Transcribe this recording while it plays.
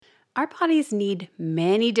Our bodies need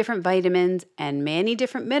many different vitamins and many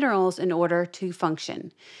different minerals in order to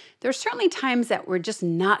function. There's certainly times that we're just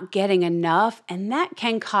not getting enough, and that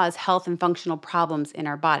can cause health and functional problems in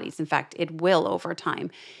our bodies. In fact, it will over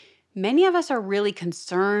time. Many of us are really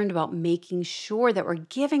concerned about making sure that we're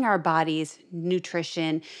giving our bodies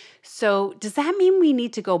nutrition. So, does that mean we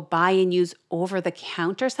need to go buy and use over the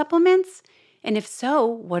counter supplements? And if so,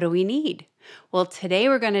 what do we need? Well, today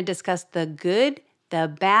we're going to discuss the good, the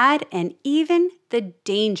bad, and even the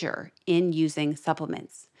danger in using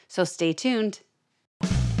supplements. So, stay tuned.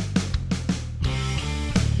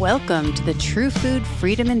 Welcome to the True Food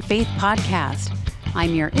Freedom and Faith podcast.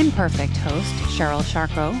 I'm your imperfect host, Cheryl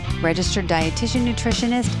Charcot, registered dietitian,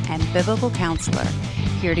 nutritionist, and biblical counselor,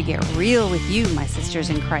 here to get real with you, my sisters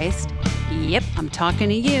in Christ. Yep, I'm talking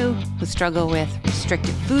to you who struggle with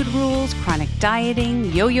restrictive food rules, chronic dieting,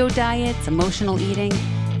 yo-yo diets, emotional eating,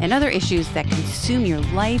 and other issues that consume your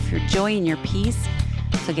life, your joy, and your peace.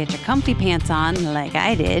 So get your comfy pants on, like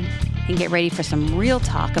I did, and get ready for some real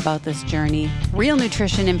talk about this journey, real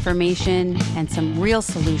nutrition information, and some real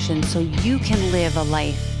solutions so you can live a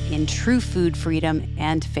life in true food freedom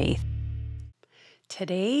and faith.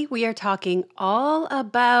 Today, we are talking all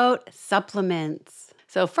about supplements.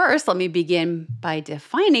 So first, let me begin by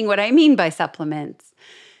defining what I mean by supplements.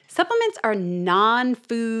 Supplements are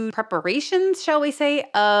non-food preparations, shall we say,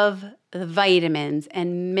 of vitamins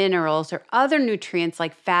and minerals or other nutrients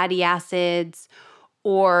like fatty acids,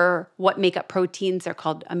 or what make up proteins are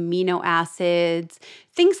called amino acids,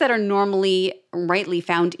 things that are normally rightly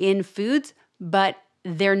found in foods, but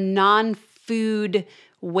they're non-food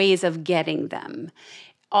ways of getting them.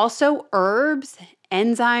 Also, herbs,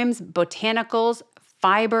 enzymes, botanicals,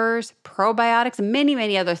 fibers, probiotics,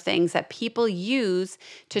 many other things that people use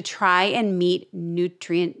to try and meet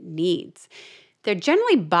nutrient needs. They're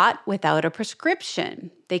generally bought without a prescription.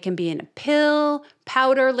 They can be in a pill,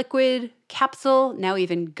 powder, liquid, capsule, now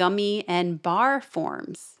even gummy and bar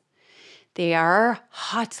forms. They are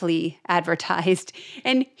hotly advertised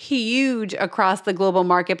and huge across the global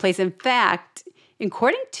marketplace. In fact,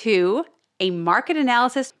 according to a market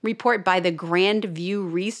analysis report by the Grand View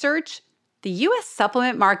Research, the U.S.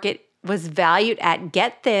 supplement market was valued at,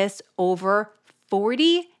 get this, over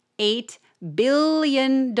 $48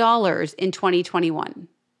 billion in 2021.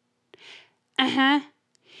 And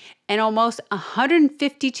almost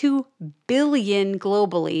 $152 billion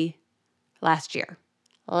globally last year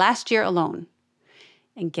alone.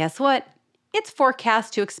 And guess what? It's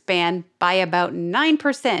forecast to expand by about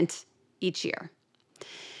 9% each year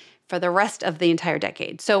for the rest of the entire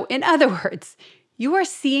decade. So in other words, you are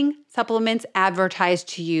seeing supplements advertised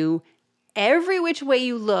to you every which way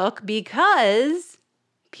you look because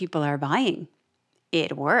people are buying.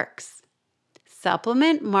 It works.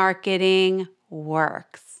 Supplement marketing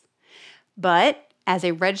works. But as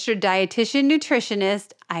a registered dietitian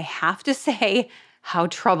nutritionist, I have to say how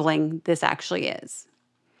troubling this actually is.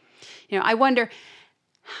 I wonder,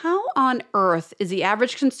 how on earth is the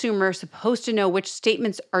average consumer supposed to know which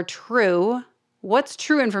statements are true, what's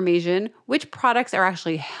true information, which products are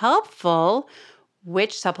actually helpful,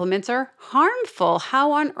 which supplements are harmful?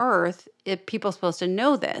 How on earth are people supposed to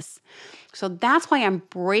know this? So that's why I'm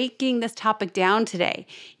breaking this topic down today.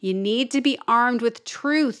 You need to be armed with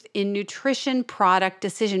truth in nutrition product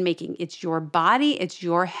decision making. It's your body, it's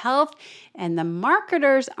your health, and the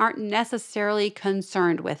marketers aren't necessarily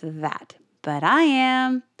concerned with that, but I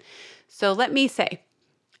am. So let me say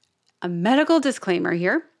a medical disclaimer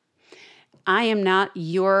here. I am not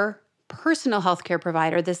your personal healthcare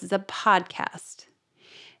provider. This is a podcast.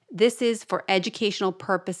 This is for educational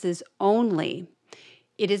purposes only.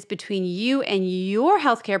 It is between you and your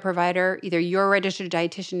healthcare provider, either your registered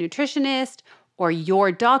dietitian nutritionist or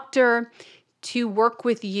your doctor, to work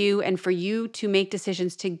with you and for you to make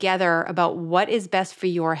decisions together about what is best for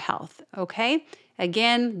your health, okay?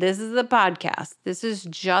 Again, this is a podcast. This is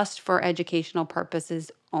just for educational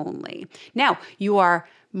purposes only. Now, you are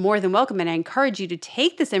more than welcome, and I encourage you to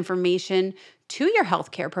take this information to your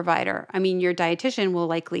healthcare provider. I mean, your dietitian will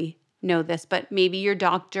likely know this, but maybe your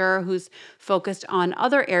doctor who's focused on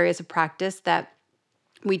other areas of practice that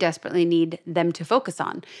we desperately need them to focus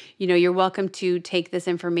on. You're welcome to take this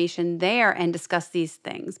information there and discuss these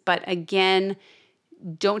things. But again,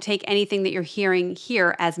 don't take anything that you're hearing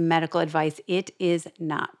here as medical advice. It is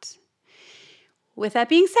not. With that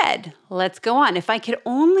being said, let's go on. If I could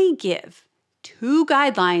only give 2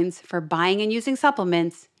 guidelines for buying and using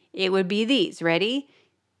supplements, it would be these. Ready?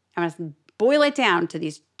 I'm going to boil it down to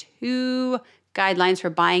these 2 guidelines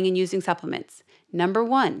for buying and using supplements. Number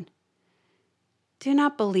 1, do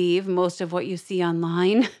not believe most of what you see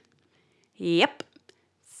online. Yep.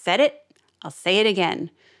 said it, I'll say it again.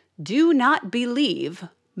 Do not believe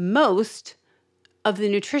most of the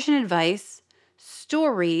nutrition advice,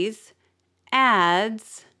 stories,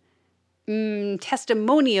 ads,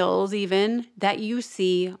 testimonials even that you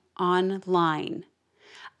see online.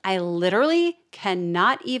 I literally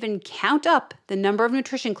cannot even count up the number of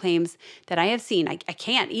nutrition claims that I have seen. I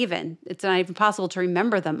can't even. It's not even possible to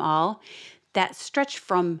remember them all, that stretch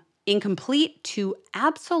from incomplete to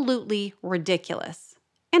absolutely ridiculous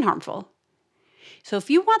and harmful. So if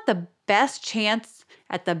you want the best chance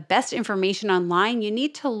at the best information online, you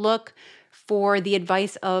need to look for the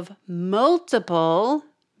advice of multiple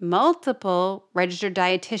registered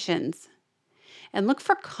dietitians and look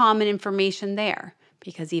for common information there,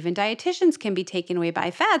 because even dietitians can be taken away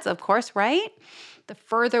by fads, of course, right? The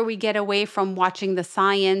further we get away from watching the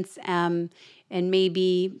science and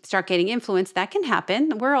maybe start getting influenced, that can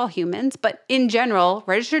happen. We're all humans. But in general,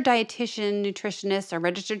 registered dietitian, nutritionists, or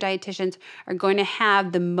registered dietitians are going to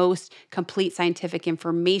have the most complete scientific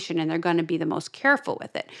information, and they're going to be the most careful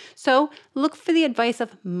with it. So look for the advice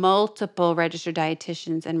of multiple registered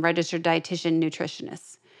dietitians and registered dietitian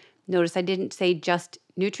nutritionists. Notice I didn't say just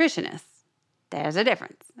nutritionists. There's a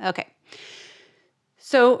difference. Okay.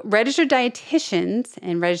 So registered dietitians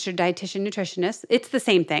and registered dietitian nutritionists, it's the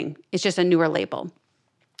same thing. It's just a newer label.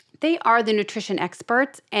 They are the nutrition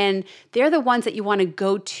experts, and they're the ones that you want to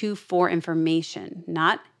go to for information,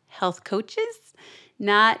 not health coaches,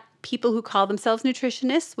 not people who call themselves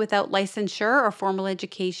nutritionists without licensure or formal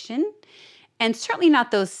education, and certainly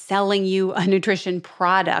not those selling you a nutrition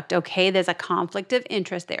product, okay? There's a conflict of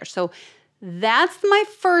interest there. So that's my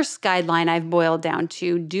first guideline I've boiled down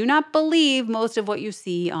to. Do not believe most of what you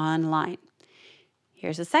see online.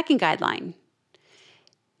 Here's a second guideline.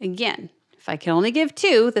 Again, if I can only give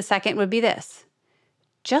two, the second would be this.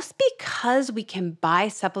 Just because we can buy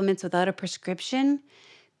supplements without a prescription,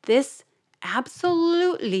 this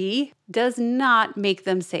absolutely does not make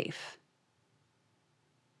them safe.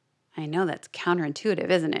 I know that's counterintuitive,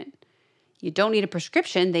 isn't it? You don't need a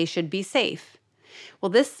prescription, they should be safe. Well,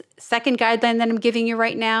 this second guideline that I'm giving you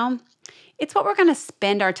right now, it's what we're going to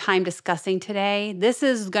spend our time discussing today. This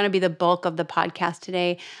is going to be the bulk of the podcast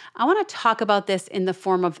today. I want to talk about this in the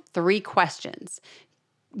form of 3 questions.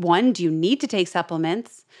 1, do you need to take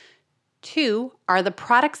supplements? 2, are the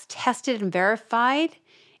products tested and verified?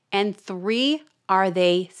 And 3, are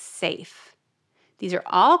they safe? These are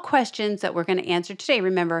all questions that we're going to answer today.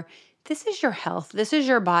 Remember, this is your health, this is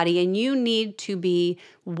your body, and you need to be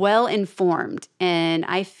well informed. And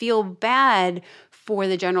I feel bad for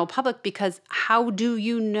the general public because how do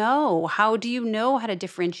you know? How do you know how to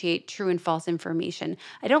differentiate true and false information?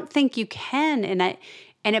 I don't think you can, and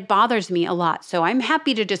it bothers me a lot. So I'm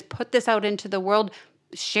happy to just put this out into the world,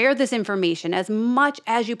 share this information as much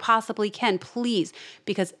as you possibly can, please,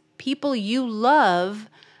 because people you love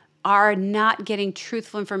are not getting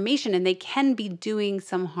truthful information and they can be doing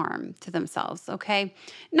some harm to themselves, okay?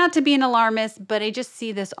 Not to be an alarmist, but I just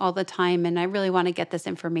see this all the time and I really want to get this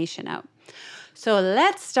information out. So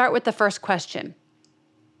let's start with the first question.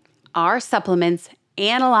 Are supplements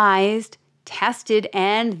analyzed, tested,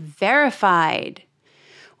 and verified?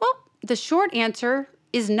 Well, the short answer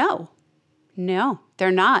is no. No,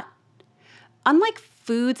 they're not. Unlike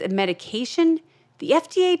foods and medication, the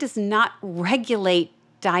FDA does not regulate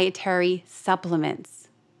dietary supplements.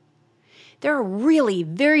 There are really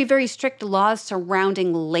very, very strict laws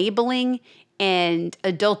surrounding labeling and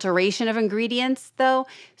adulteration of ingredients, though,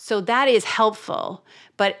 so that is helpful.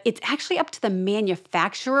 But it's actually up to the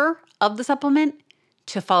manufacturer of the supplement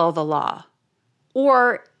to follow the law.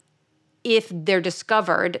 Or if they're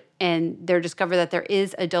discovered that there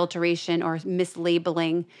is adulteration or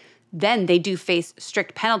mislabeling, then they do face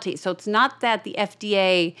strict penalties. So it's not that the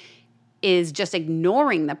FDA is just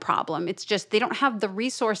ignoring the problem. It's just they don't have the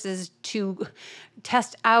resources to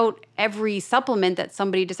test out every supplement that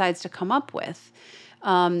somebody decides to come up with.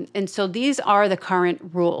 And so these are the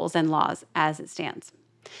current rules and laws as it stands.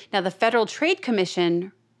 Now, the Federal Trade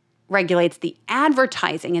Commission regulates the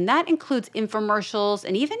advertising, and that includes infomercials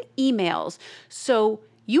and even emails. So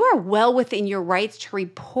you are well within your rights to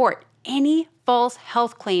report any false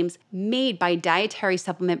health claims made by dietary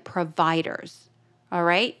supplement providers. All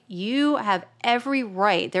right? You have every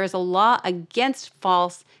right. There is a law against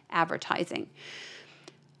false advertising.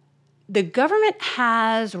 The government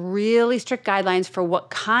has really strict guidelines for what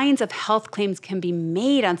kinds of health claims can be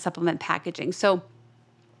made on supplement packaging. So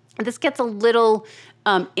this gets a little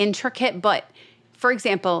intricate, but for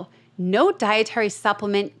example, no dietary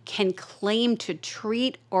supplement can claim to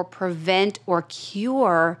treat or prevent or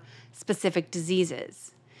cure specific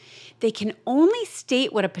diseases. they can only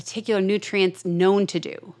state what a particular nutrient's known to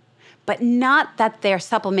do, but not that their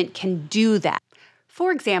supplement can do that.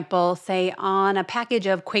 For example, say on a package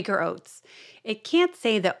of Quaker Oats, it can't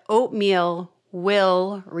say that oatmeal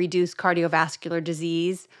will reduce cardiovascular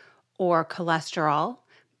disease or cholesterol,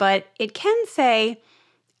 but it can say,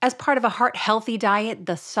 as part of a heart-healthy diet,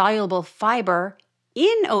 the soluble fiber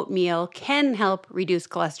in oatmeal can help reduce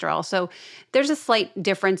cholesterol. So there's a slight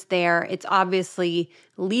difference there. It's obviously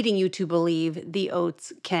leading you to believe the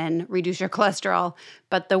oats can reduce your cholesterol,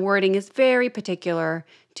 but the wording is very particular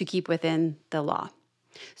to keep within the law.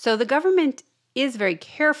 So the government is very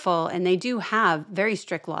careful, and they do have very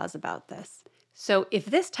strict laws about this. So if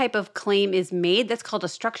this type of claim is made, that's called a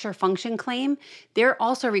structure function claim, they're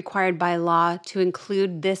also required by law to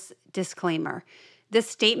include this disclaimer. This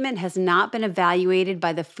statement has not been evaluated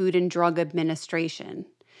by the Food and Drug Administration.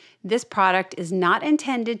 This product is not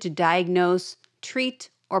intended to diagnose, treat,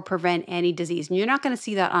 or prevent any disease. And you're not going to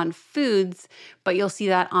see that on foods, but you'll see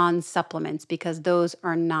that on supplements because those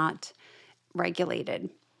are not regulated.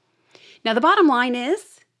 Now, the bottom line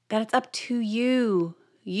is that it's up to you,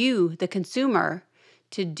 the consumer,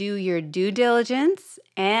 to do your due diligence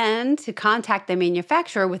and to contact the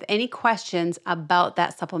manufacturer with any questions about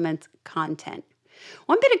that supplement's content.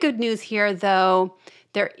 One bit of good news here, though,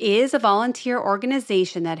 there is a volunteer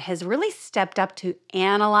organization that has really stepped up to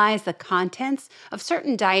analyze the contents of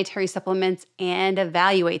certain dietary supplements and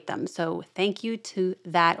evaluate them. So thank you to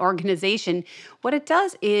that organization. What it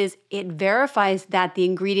does is it verifies that the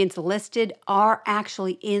ingredients listed are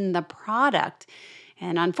actually in the product.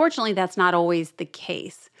 And unfortunately, that's not always the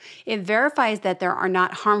case. It verifies that there are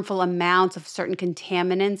not harmful amounts of certain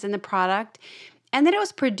contaminants in the product, and that it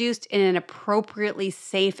was produced in an appropriately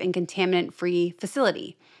safe and contaminant-free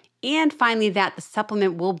facility. And finally, that the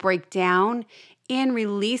supplement will break down and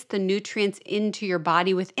release the nutrients into your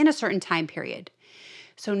body within a certain time period.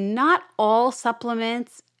 So not all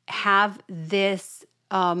supplements have this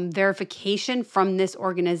verification from this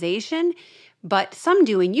organization, but some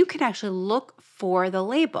do, and you can actually look for the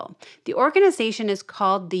label. The organization is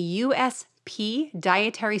called the USP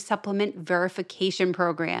Dietary Supplement Verification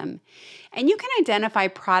Program. And you can identify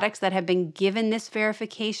products that have been given this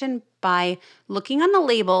verification by looking on the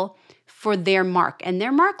label for their mark. And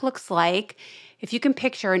their mark looks like, if you can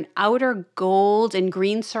picture, an outer gold and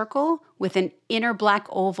green circle with an inner black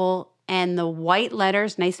oval and the white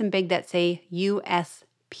letters nice and big that say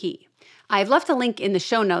USP. I've left a link in the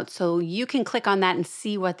show notes so you can click on that and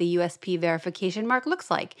see what the USP verification mark looks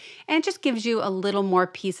like. And it just gives you a little more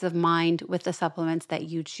peace of mind with the supplements that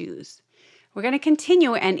you choose. We're going to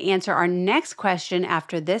continue and answer our next question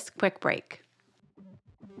after this quick break.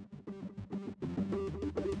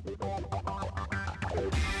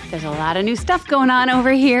 There's a lot of new stuff going on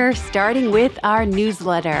over here, starting with our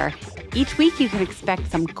newsletter. Each week you can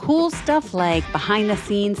expect some cool stuff like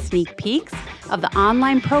behind-the-scenes sneak peeks of the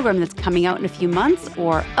online program that's coming out in a few months,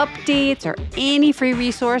 or updates, or any free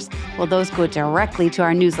resource. Well, those go directly to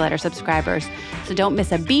our newsletter subscribers. So don't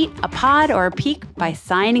miss a beat, a pod, or a peek by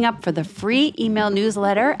signing up for the free email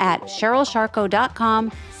newsletter at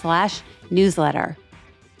CherylSharko.com/newsletter.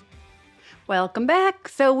 Welcome back.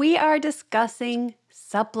 So we are discussing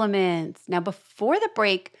supplements. Now, before the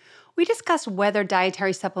break, we discussed whether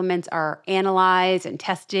dietary supplements are analyzed and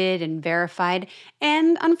tested and verified.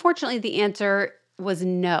 And unfortunately, the answer was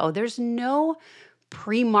no. There's no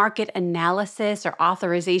pre-market analysis or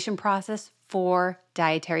authorization process for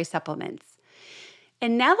dietary supplements.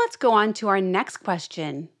 And now let's go on to our next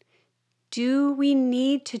question. Do we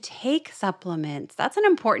need to take supplements? That's an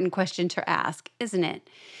important question to ask, isn't it?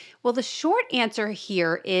 Well, the short answer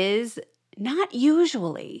here is not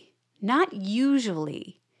usually. Not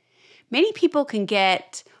usually. Many people can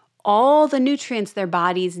get all the nutrients their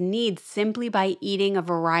bodies need simply by eating a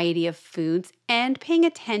variety of foods and paying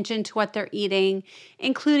attention to what they're eating,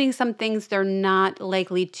 including some things they're not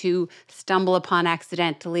likely to stumble upon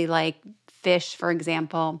accidentally, like fish, for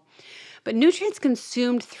example. But nutrients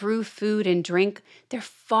consumed through food and drink, they're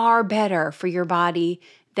far better for your body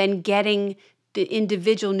than getting the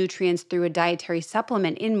individual nutrients through a dietary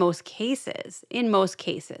supplement in most cases.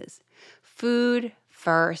 Food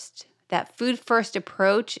first. That food first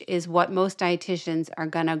approach is what most dietitians are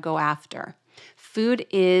going to go after. Food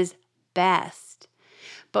is best.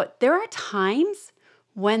 But there are times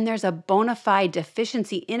when there's a bona fide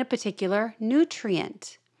deficiency in a particular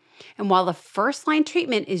nutrient. And while the first line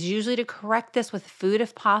treatment is usually to correct this with food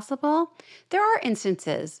if possible, there are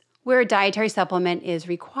instances where a dietary supplement is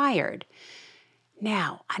required.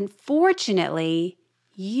 Now, unfortunately,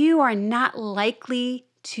 you are not likely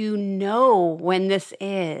to know when this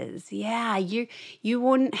is. Yeah, you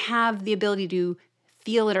wouldn't have the ability to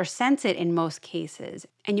feel it or sense it in most cases.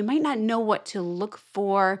 And you might not know what to look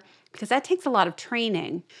for because that takes a lot of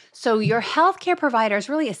training. So your healthcare provider is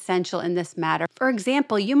really essential in this matter. For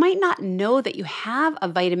example, you might not know that you have a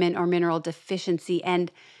vitamin or mineral deficiency.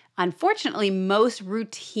 And unfortunately, most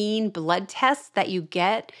routine blood tests that you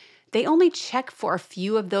get, they only check for a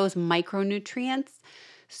few of those micronutrients.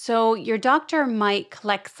 So your doctor might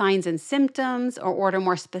collect signs and symptoms or order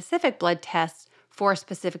more specific blood tests for a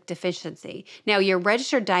specific deficiency. Now, your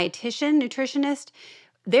registered dietitian, nutritionist,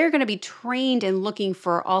 they're going to be trained in looking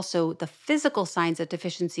for also the physical signs of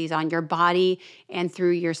deficiencies on your body and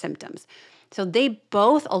through your symptoms. So they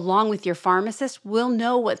both, along with your pharmacist, will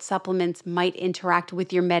know what supplements might interact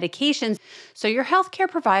with your medications. So your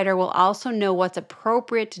healthcare provider will also know what's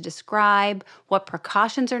appropriate to describe, what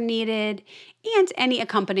precautions are needed, and any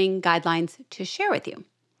accompanying guidelines to share with you.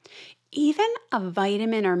 Even a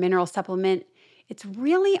vitamin or mineral supplement, it's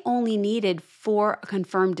really only needed for a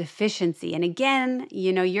confirmed deficiency. And again,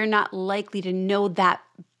 you're not likely to know that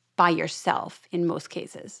by yourself in most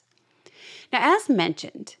cases. Now, as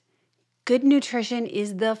mentioned, good nutrition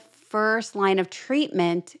is the first line of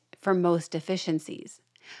treatment for most deficiencies.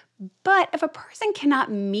 But if a person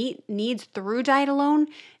cannot meet needs through diet alone,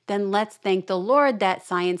 then let's thank the Lord that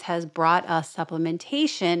science has brought us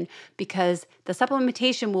supplementation, because the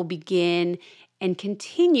supplementation will begin and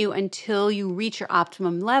continue until you reach your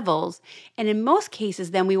optimum levels. And in most cases,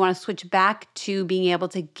 then we want to switch back to being able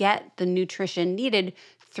to get the nutrition needed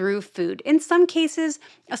through food. In some cases,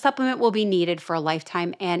 a supplement will be needed for a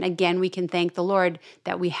lifetime. And again, we can thank the Lord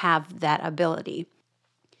that we have that ability.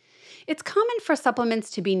 It's common for supplements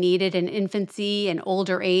to be needed in infancy and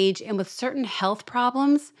older age and with certain health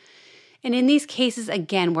problems. And in these cases,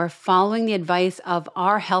 again, we're following the advice of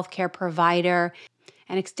our healthcare provider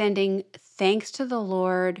and extending thanks to the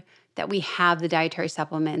Lord that we have the dietary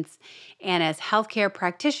supplements. And as healthcare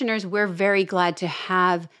practitioners, we're very glad to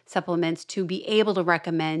have supplements to be able to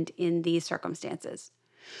recommend in these circumstances.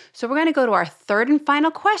 So we're going to go to our third and final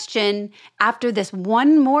question after this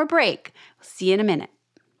one more break. We'll see you in a minute.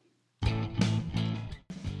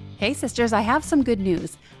 Hey sisters, I have some good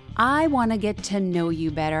news. I want to get to know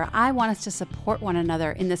you better. I want us to support one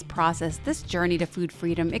another in this process, this journey to food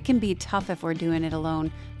freedom. It can be tough if we're doing it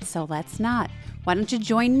alone, so let's not. Why don't you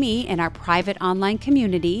join me in our private online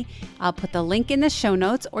community? I'll put the link in the show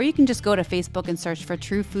notes, or you can just go to Facebook and search for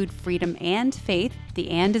True Food Freedom and Faith. The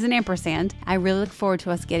and is an ampersand. I really look forward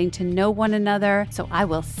to us getting to know one another, so I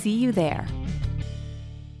will see you there.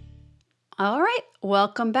 All right,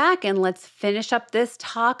 welcome back, and let's finish up this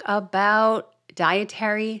talk about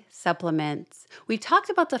dietary supplements. We've talked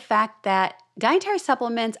about the fact that dietary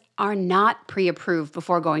supplements are not pre-approved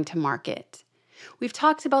before going to market. We've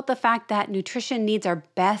talked about the fact that nutrition needs are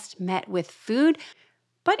best met with food,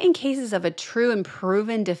 but in cases of a true and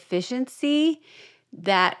proven deficiency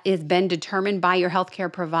that has been determined by your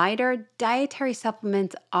healthcare provider, dietary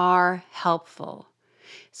supplements are helpful.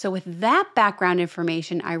 So with that background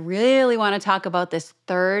information, I really want to talk about this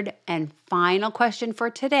third and final question for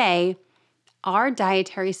today. Are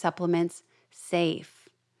dietary supplements safe?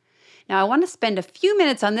 Now, I want to spend a few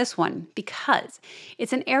minutes on this one because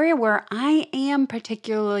it's an area where I am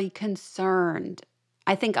particularly concerned.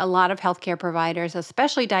 I think a lot of healthcare providers,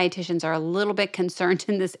 especially dietitians, are a little bit concerned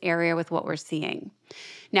in this area with what we're seeing.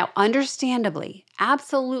 Now, understandably,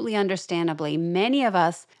 absolutely understandably, many of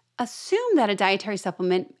us assume that a dietary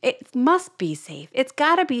supplement, it must be safe. It's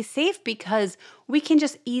got to be safe because we can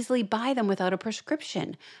just easily buy them without a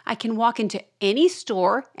prescription. I can walk into any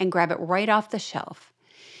store and grab it right off the shelf.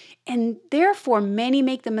 And therefore, many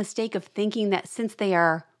make the mistake of thinking that since they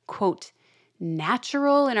are, quote,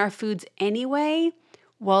 natural in our foods anyway,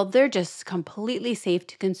 well, they're just completely safe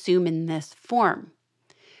to consume in this form.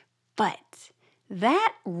 But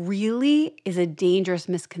that really is a dangerous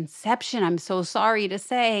misconception, I'm so sorry to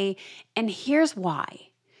say, and here's why.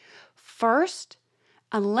 First,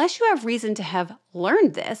 unless you have reason to have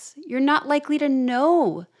learned this, you're not likely to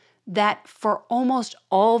know that for almost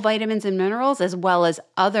all vitamins and minerals, as well as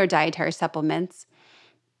other dietary supplements,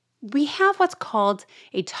 we have what's called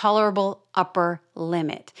a tolerable upper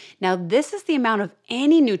limit. Now, this is the amount of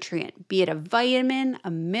any nutrient, be it a vitamin,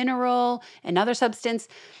 a mineral, another substance,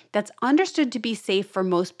 that's understood to be safe for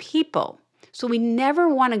most people. So we never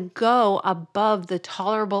want to go above the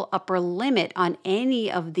tolerable upper limit on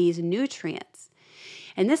any of these nutrients.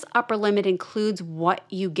 And this upper limit includes what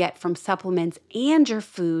you get from supplements and your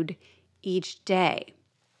food each day.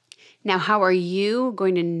 Now, how are you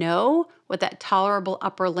going to know what that tolerable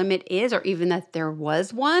upper limit is, or even that there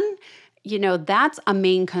was one? That's a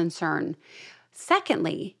main concern.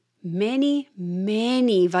 Secondly, many,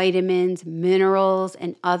 many vitamins, minerals,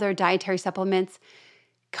 and other dietary supplements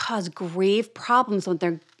cause grave problems when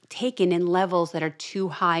they're taken in levels that are too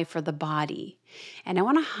high for the body. And I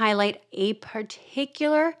want to highlight a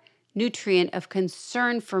particular nutrient of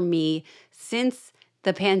concern for me since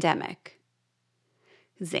the pandemic: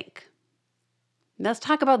 zinc. Let's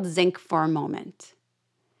talk about zinc for a moment.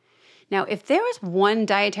 Now, if there is one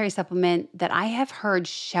dietary supplement that I have heard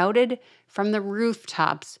shouted from the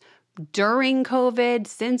rooftops during COVID,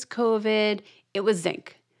 since COVID, it was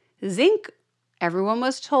zinc. Zinc, everyone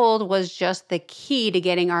was told, was just the key to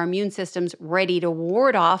getting our immune systems ready to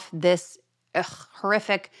ward off this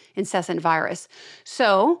horrific incessant virus.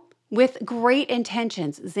 So, with great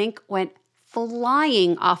intentions, zinc went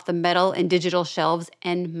flying off the metal and digital shelves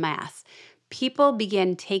en masse. People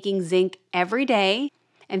began taking zinc every day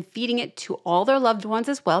and feeding it to all their loved ones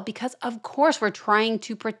as well, because of course we're trying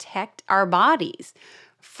to protect our bodies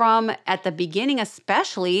from, at the beginning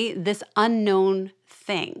especially, this unknown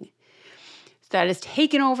thing that has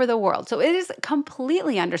taken over the world. So it is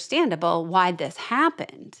completely understandable why this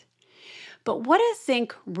happened. But what does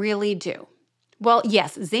zinc really do? Well,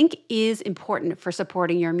 yes, zinc is important for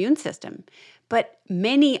supporting your immune system, but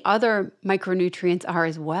many other micronutrients are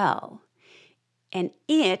as well. And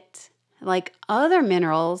it, like other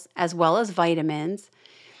minerals as well as vitamins,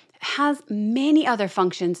 has many other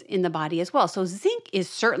functions in the body as well. So zinc is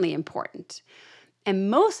certainly important. And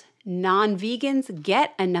most non-vegans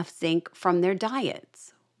get enough zinc from their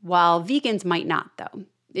diets, while vegans might not, though.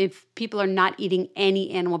 If people are not eating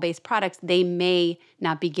any animal-based products, they may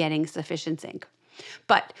not be getting sufficient zinc.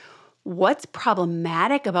 But what's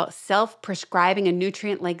problematic about self-prescribing a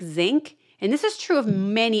nutrient like zinc, and this is true of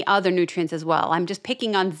many other nutrients as well. I'm just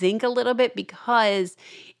picking on zinc a little bit because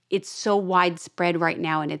it's so widespread right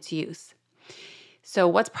now in its use. So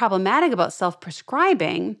what's problematic about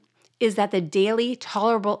self-prescribing is that the daily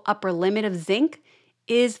tolerable upper limit of zinc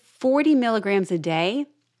is 40 milligrams a day,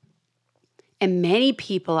 and many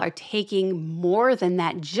people are taking more than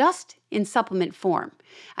that just in supplement form.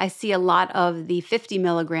 I see a lot of the 50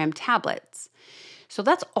 milligram tablets. So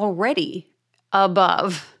that's already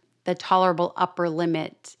above the tolerable upper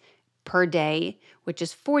limit per day, which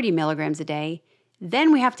is 40 milligrams a day.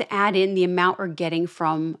 Then we have to add in the amount we're getting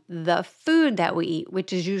from the food that we eat,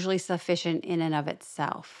 which is usually sufficient in and of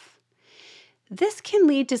itself. This can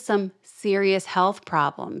lead to some serious health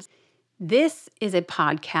problems. This is a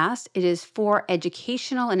podcast. It is for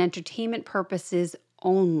educational and entertainment purposes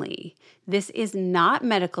only. This is not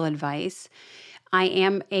medical advice. I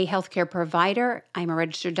am a healthcare provider. I'm a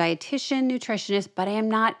registered dietitian, nutritionist, but I am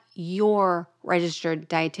not your registered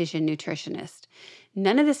dietitian, nutritionist.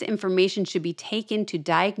 None of this information should be taken to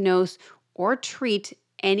diagnose or treat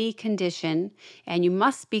any condition, and you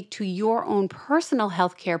must speak to your own personal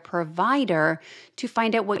healthcare provider to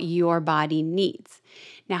find out what your body needs.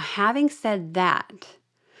 Now, having said that,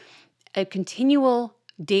 a continual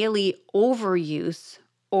daily overuse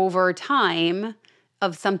over time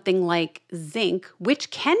of something like zinc,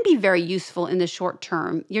 which can be very useful in the short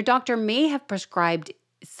term. Your doctor may have prescribed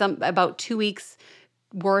about 2 weeks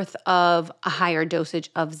worth of a higher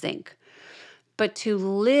dosage of zinc. But to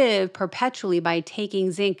live perpetually by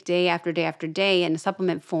taking zinc day after day after day in a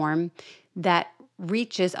supplement form that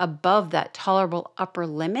reaches above that tolerable upper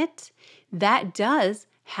limit, that does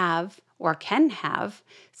have or can have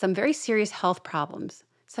some very serious health problems,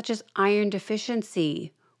 such as iron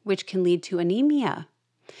deficiency, which can lead to anemia,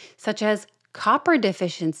 such as copper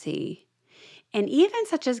deficiency, and even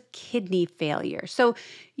such as kidney failure. So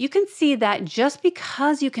you can see that just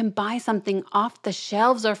because you can buy something off the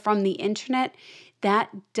shelves or from the internet, that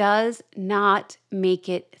does not make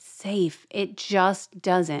it safe. It just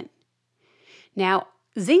doesn't. Now,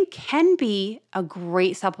 zinc can be a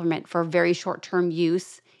great supplement for very short-term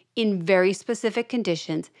use in very specific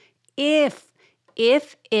conditions if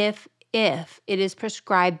it is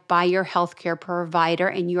prescribed by your healthcare provider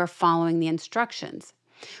and you are following the instructions.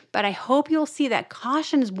 But I hope you'll see that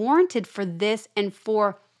caution is warranted for this and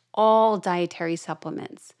for all dietary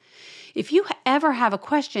supplements. If you ever have a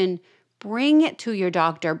question, bring it to your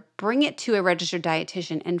doctor, bring it to a registered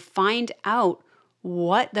dietitian, and find out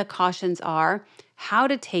what the cautions are, how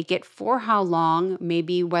to take it, for how long,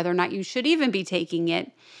 maybe whether or not you should even be taking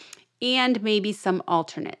it, and maybe some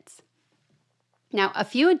alternates. Now, a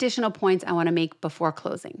few additional points I want to make before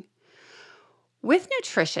closing. With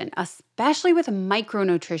nutrition, especially with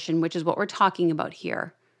micronutrition, which is what we're talking about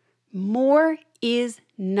here, more is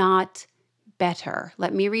not better.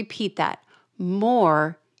 Let me repeat that.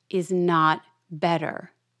 More is not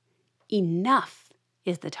better. Enough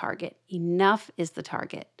is the target. Enough is the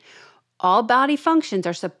target. All body functions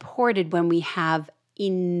are supported when we have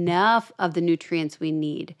enough of the nutrients we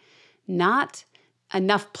need, not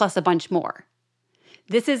enough plus a bunch more.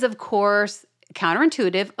 This is, of course,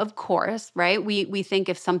 counterintuitive, of course, right? We think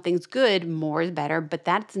if something's good, more is better, but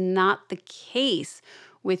that's not the case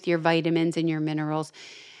with your vitamins and your minerals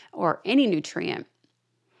or any nutrient.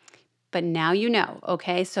 But now you know,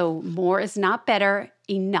 okay? So more is not better,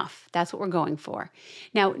 enough. That's what we're going for.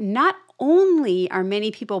 Now, not only are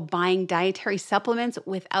many people buying dietary supplements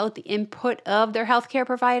without the input of their healthcare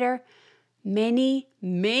provider, many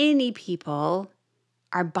people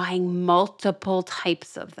are buying multiple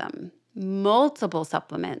types of them, multiple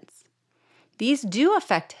supplements. These do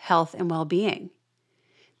affect health and well-being.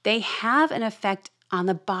 They have an effect on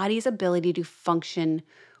the body's ability to function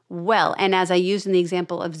well. And as I used in the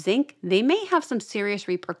example of zinc, they may have some serious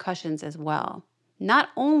repercussions as well. Not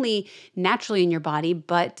only naturally in your body,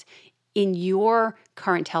 but in your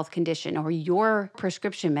current health condition or your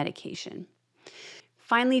prescription medication.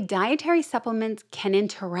 Finally, dietary supplements can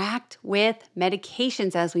interact with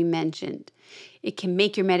medications, as we mentioned. It can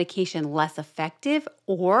make your medication less effective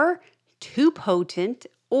or too potent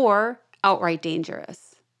or outright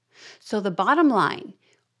dangerous. So the bottom line,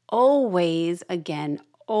 always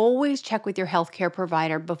check with your healthcare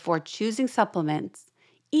provider before choosing supplements,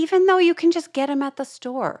 even though you can just get them at the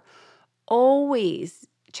store. Always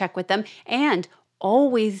check with them and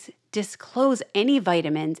always disclose any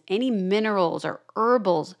vitamins, any minerals or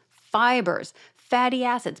herbals, fibers, fatty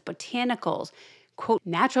acids, botanicals, quote,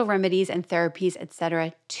 natural remedies and therapies,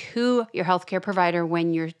 etc., to your healthcare provider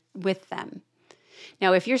when you're with them.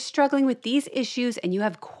 Now, if you're struggling with these issues and you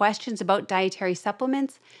have questions about dietary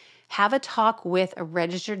supplements, have a talk with a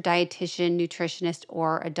registered dietitian, nutritionist,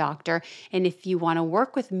 or a doctor. And if you want to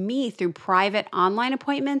work with me through private online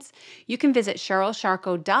appointments, you can visit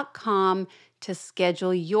CherylSharko.com to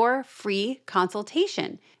schedule your free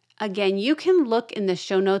consultation. Again, you can look in the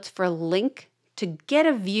show notes for a link to get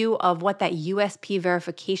a view of what that USP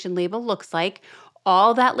verification label looks like.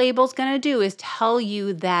 All that label is going to do is tell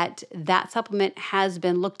you that that supplement has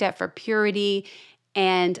been looked at for purity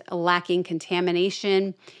and lacking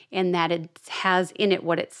contamination, and that it has in it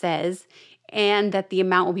what it says, and that the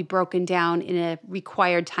amount will be broken down in a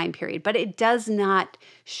required time period. But it does not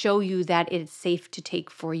show you that it's safe to take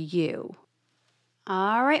for you.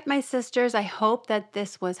 All right, my sisters, I hope that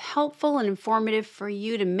this was helpful and informative for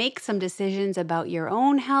you to make some decisions about your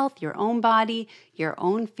own health, your own body, your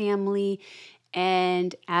own family.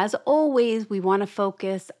 And as always, we want to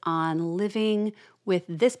focus on living with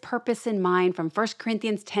this purpose in mind from 1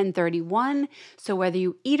 Corinthians 10:31. So whether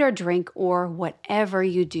you eat or drink or whatever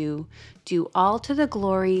you do, do all to the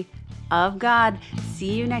glory of God.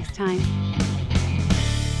 See you next time.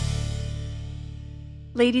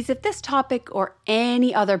 Ladies, if this topic or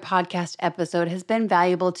any other podcast episode has been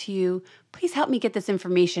valuable to you, please help me get this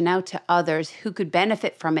information out to others who could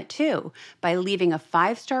benefit from it too by leaving a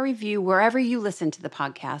 5-star review wherever you listen to the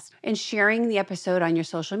podcast and sharing the episode on your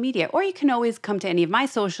social media. Or you can always come to any of my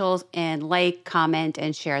socials and like, comment,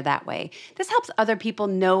 and share that way. This helps other people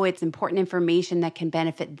know it's important information that can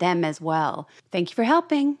benefit them as well. Thank you for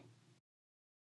helping.